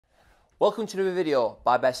Welcome to another video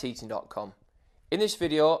by BestHeating.com. In this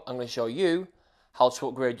video I'm going to show you how to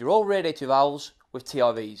upgrade your old radiator valves with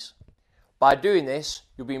TRVs. By doing this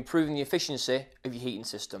you'll be improving the efficiency of your heating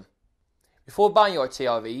system. Before buying your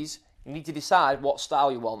TRVs you need to decide what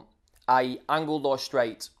style you want, i.e. angled or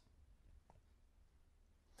straight.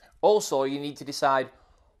 Also you need to decide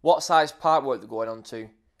what size pipework they're going onto,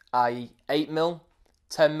 i.e. 8mm,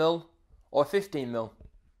 10mm or 15mm.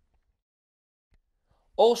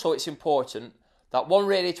 Also, it's important that one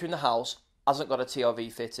radiator in the house hasn't got a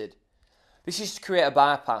TRV fitted. This is to create a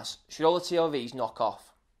bypass should all the TRVs knock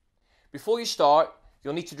off. Before you start,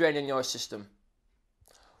 you'll need to drain in your system.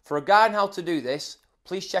 For a guide on how to do this,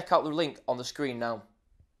 please check out the link on the screen now.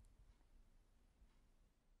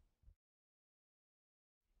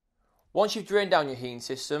 Once you've drained down your heating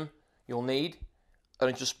system, you'll need an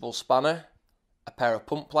adjustable spanner, a pair of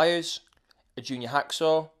pump pliers, a Junior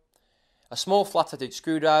Hacksaw, a small flat-headed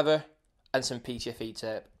screwdriver and some PTFE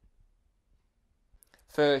tape.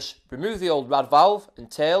 First, remove the old rad valve and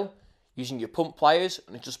tail using your pump pliers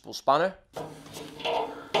and adjustable spanner.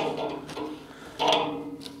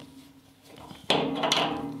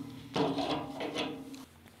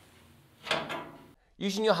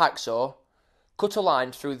 Using your hacksaw, cut a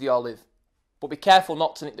line through the olive, but be careful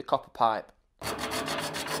not to nick the copper pipe.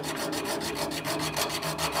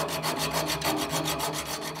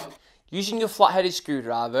 Using your flat-headed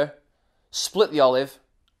screwdriver, split the olive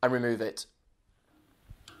and remove it.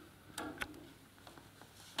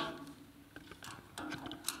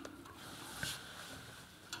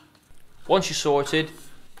 Once you're sorted,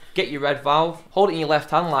 get your red valve, hold it in your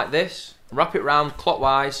left hand like this, and wrap it round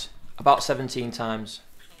clockwise about 17 times.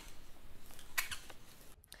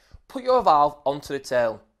 Put your valve onto the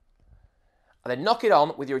tail, and then knock it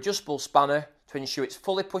on with your adjustable spanner to ensure it's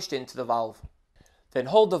fully pushed into the valve. Then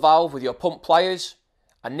hold the valve with your pump pliers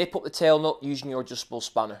and nip up the tail nut using your adjustable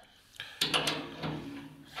spanner.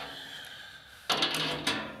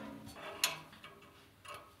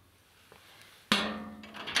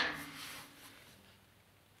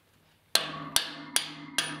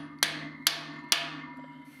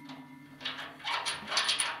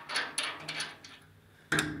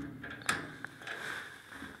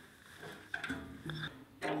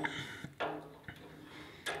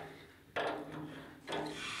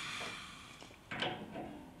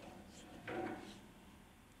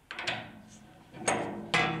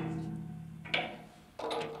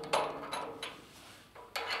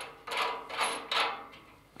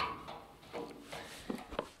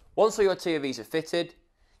 Once all your TRVs are fitted,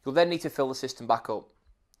 you'll then need to fill the system back up.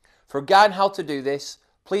 For a guide on how to do this,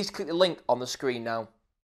 please click the link on the screen now.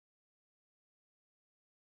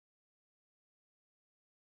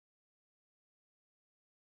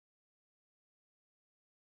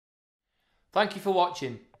 Thank you for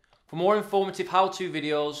watching. For more informative how-to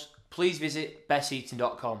videos, please visit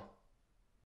BestHeating.com.